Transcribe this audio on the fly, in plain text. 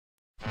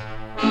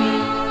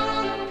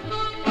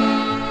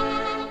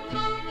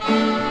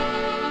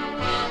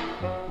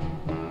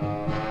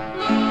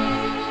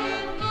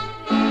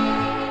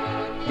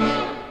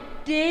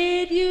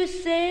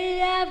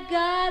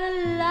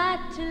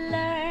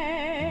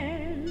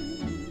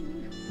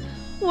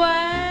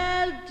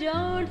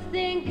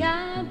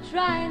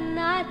try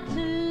not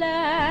to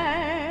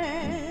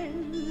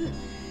learn,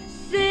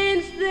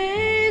 since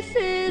this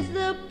is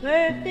the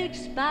perfect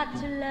spot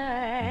to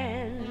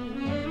learn.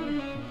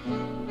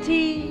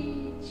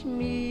 Teach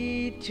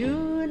me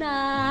tonight,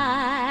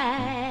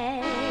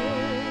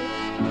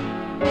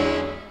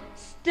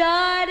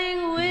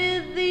 starting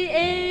with the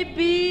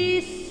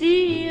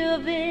ABC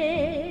of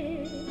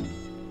it,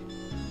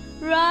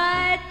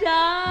 right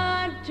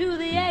down to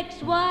the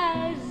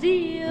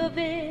XYZ of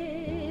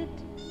it.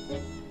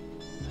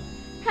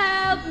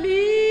 Help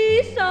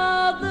me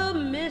solve the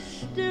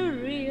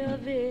mystery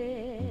of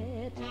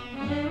it.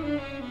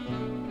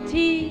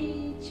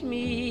 Teach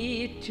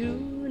me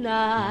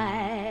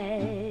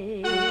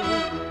tonight.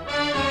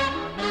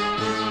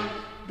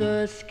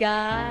 The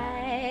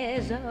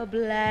sky's a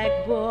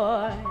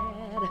blackboard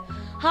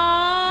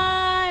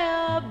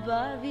high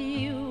above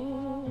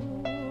you.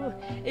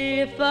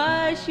 If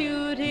a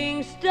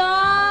shooting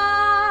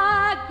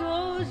star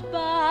goes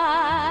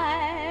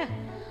by,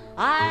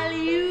 I'll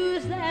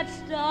use that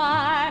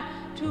star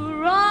to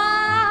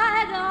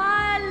write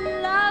I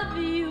love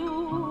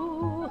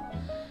you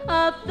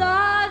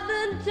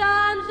 1,000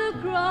 times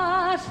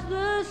across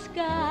the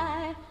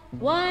sky.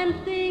 One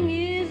thing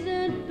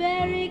isn't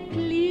very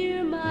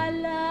clear, my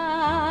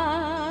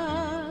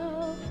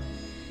love.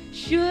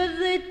 Should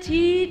the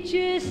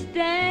teacher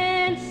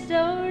stand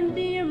so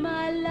near,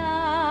 my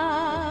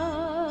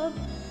love?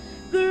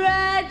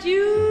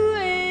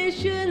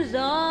 Graduation's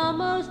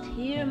almost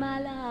here, my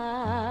love.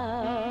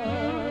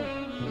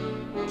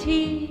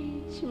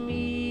 Teach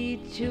me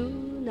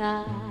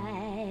tonight.